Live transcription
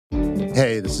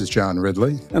Hey, this is John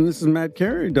Ridley. And this is Matt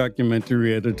Carey,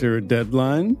 documentary editor at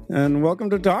Deadline. And welcome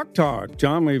to Doc Talk.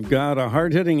 John, we've got a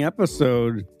hard-hitting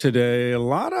episode today. A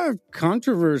lot of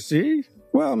controversy.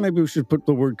 Well, maybe we should put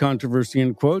the word controversy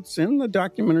in quotes in the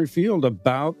documentary field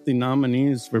about the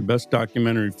nominees for Best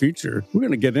Documentary Feature. We're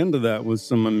going to get into that with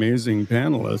some amazing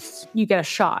panelists. You get a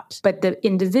shot, but the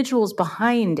individuals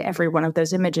behind every one of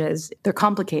those images, they're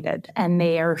complicated and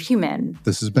they are human.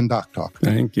 This has been Doc Talk.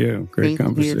 Thank you. Great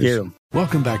conversation. You.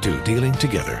 Welcome back to Dealing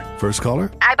Together. First caller?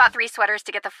 I bought 3 sweaters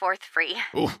to get the 4th free.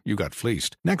 Oh, you got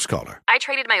fleeced. Next caller? I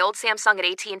traded my old Samsung at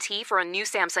AT&T for a new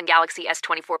Samsung Galaxy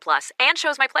S24 Plus and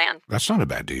chose my plan. That's not a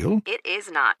bad deal. It is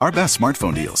not. Our best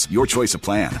smartphone deals. Your choice of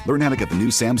plan. Learn how to get the new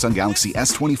Samsung Galaxy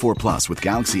S24 Plus with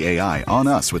Galaxy AI on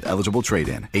us with eligible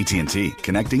trade-in. AT&T.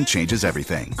 Connecting changes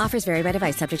everything. Offers vary by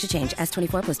device. Subject to change.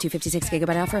 S24 plus 256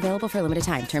 gigabyte offer available for a limited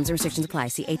time. Terms and restrictions apply.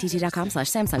 See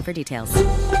att.com/Samsung for details.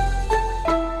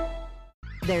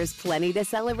 There's plenty to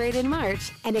celebrate in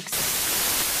March and National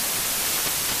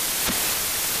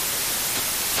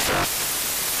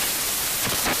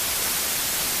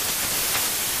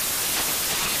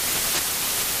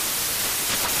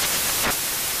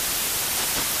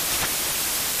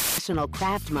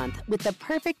Craft Month with the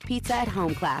perfect pizza at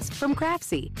home class from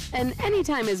Craftsy. And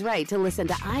anytime is right to listen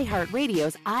to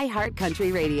iHeartRadio's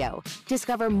iHeartCountry Radio.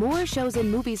 Discover more shows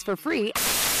and movies for free.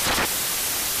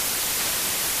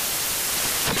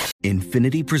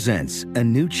 Infiniti presents a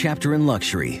new chapter in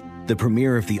luxury, the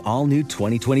premiere of the all-new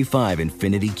 2025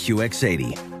 Infiniti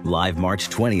QX80, live March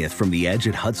 20th from the Edge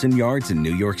at Hudson Yards in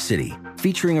New York City,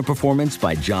 featuring a performance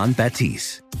by Jon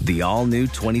Batiste. The all-new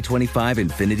 2025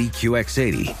 Infiniti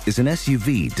QX80 is an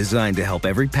SUV designed to help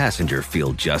every passenger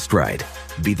feel just right.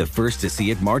 Be the first to see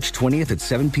it March 20th at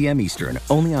 7 p.m. Eastern,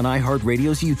 only on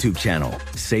iHeartRadio's YouTube channel.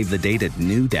 Save the date at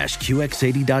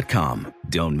new-QX80.com.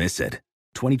 Don't miss it.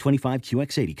 2025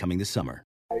 QX80 coming this summer.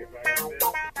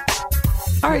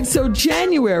 All right, so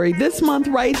January, this month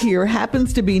right here,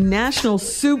 happens to be National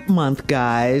Soup Month,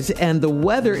 guys, and the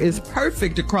weather is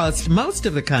perfect across most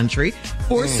of the country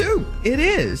for soup. It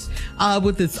is.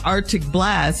 With this Arctic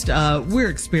blast we're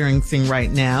experiencing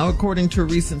right now, according to a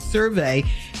recent survey,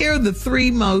 here are the 3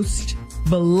 most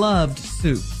beloved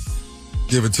soups.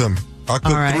 Give it to me. I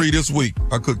cooked 3 this week.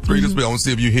 I want to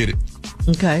see if you hit it.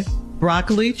 Okay.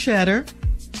 Broccoli cheddar.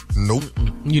 Nope.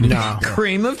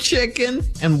 Cream of chicken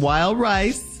and wild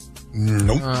rice.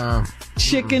 Nope.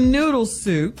 Chicken noodle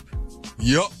soup.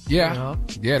 Yep. Yeah,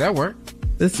 that worked.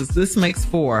 This makes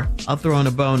 4. I'll throw in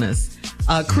a bonus.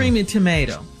 Creamy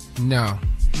tomato. No.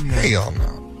 Hell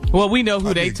no. Well, we know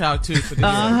who they talk to for this.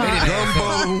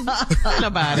 Gumbo.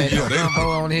 About it.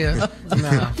 Gumbo on here.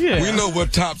 No. Yeah. We know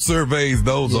what top surveys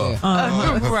those are.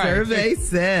 Right. Survey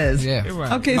says. Yeah.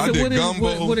 Right. Okay, so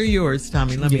what are yours,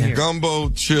 Tommy? Let me hear. Gumbo,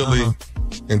 chili,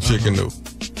 and chicken noodle.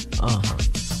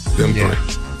 Them 3.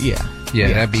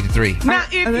 Yeah, that'd be the 3. Now,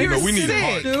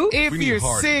 if you're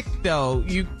sick, though,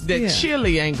 the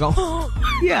chili ain't going.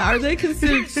 Yeah, are they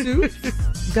considered soup?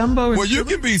 Gumbo. Well, you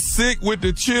can be sick with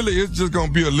the chili. It's just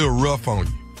gonna be a little rough on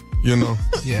you. You know.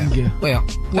 Yeah. Well,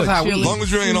 that's how as long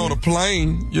as you ain't on a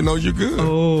plane, you know you're good.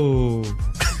 Oh.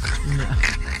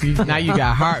 Now you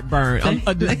got heartburn. In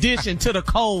addition to the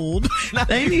cold.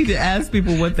 They need to ask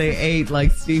people what they ate,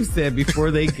 like Steve said, before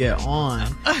they get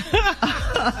on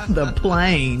the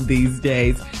plane these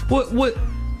days. What?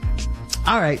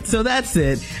 All right, so that's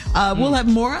it. We'll have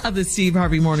more of the Steve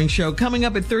Harvey Morning Show coming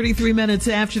up at 33 minutes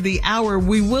after the hour.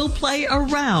 We will play a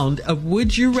round of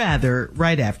Would You Rather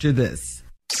right after this.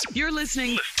 You're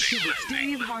listening to the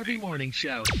Steve Harvey Morning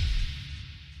Show.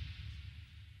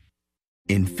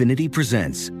 Infiniti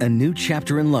presents a new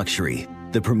chapter in luxury,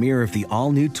 the premiere of the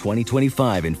all-new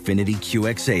 2025 Infiniti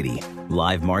QX80,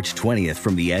 live March 20th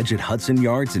from the Edge at Hudson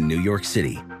Yards in New York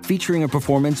City, featuring a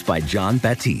performance by Jon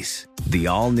Batiste. The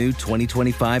all-new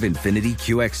 2025 Infiniti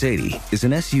QX80 is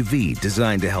an SUV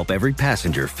designed to help every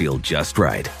passenger feel just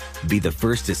right. Be the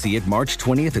first to see it March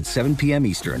 20th at 7 p.m.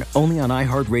 Eastern, only on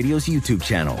iHeartRadio's YouTube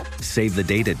channel. Save the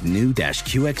date at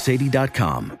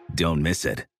new-QX80.com. Don't miss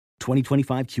it.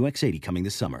 2025 QX80 coming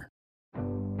this summer.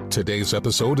 Today's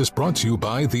episode is brought to you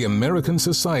by the American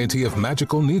Society of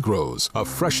Magical Negroes, a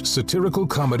fresh satirical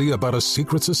comedy about a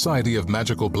secret society of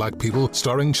magical black people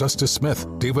starring Justice Smith,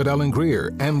 David Allen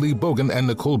Greer, Ann Lee Bogan, and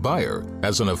Nicole Byer.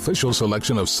 As an official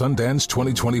selection of Sundance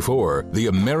 2024, the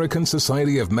American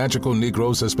Society of Magical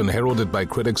Negroes has been heralded by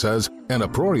critics as an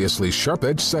uproariously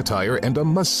sharp-edged satire and a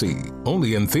must-see.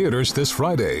 Only in theaters this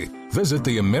Friday. Visit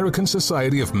the American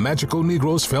Society of Magical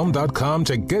Negroes Film.com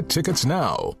to get tickets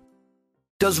now.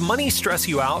 Does money stress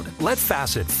you out? Let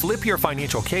Facet flip your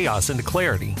financial chaos into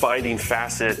clarity. Finding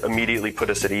Facet immediately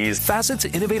put us at ease. Facet's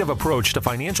innovative approach to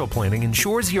financial planning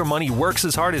ensures your money works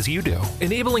as hard as you do,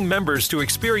 enabling members to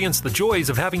experience the joys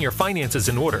of having your finances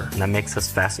in order. And that makes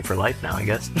us Facet for life now, I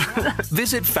guess.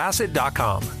 Visit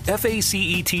Facet.com,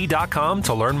 FACET.com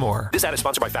to learn more. This ad is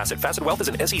sponsored by Facet. Facet Wealth is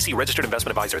an SEC registered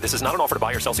investment advisor. This is not an offer to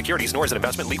buy or sell securities, nor is it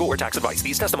investment, legal, or tax advice.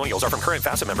 These testimonials are from current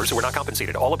Facet members who are not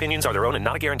compensated. All opinions are their own and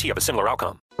not a guarantee of a similar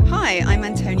outcome. Hi, I'm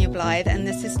Antonia Blythe, and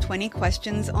this is 20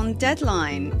 Questions on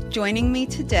Deadline. Joining me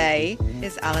today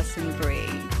is Alison Brie.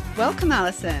 Welcome,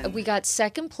 Alison. We got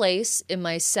second place in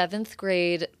my 7th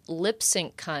grade lip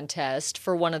sync contest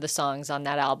for one of the songs on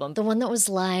that album. The one that was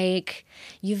like,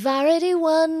 "You've already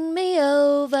won me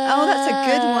over." Oh, that's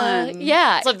a good one.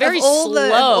 Yeah. It's a very slow.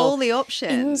 Of all the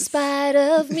options. In spite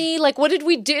of me. Like, what did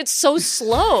we do? It's so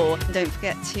slow. Don't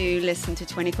forget to listen to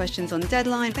 20 Questions on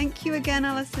Deadline. Thank you again,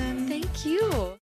 Alison. Thank you.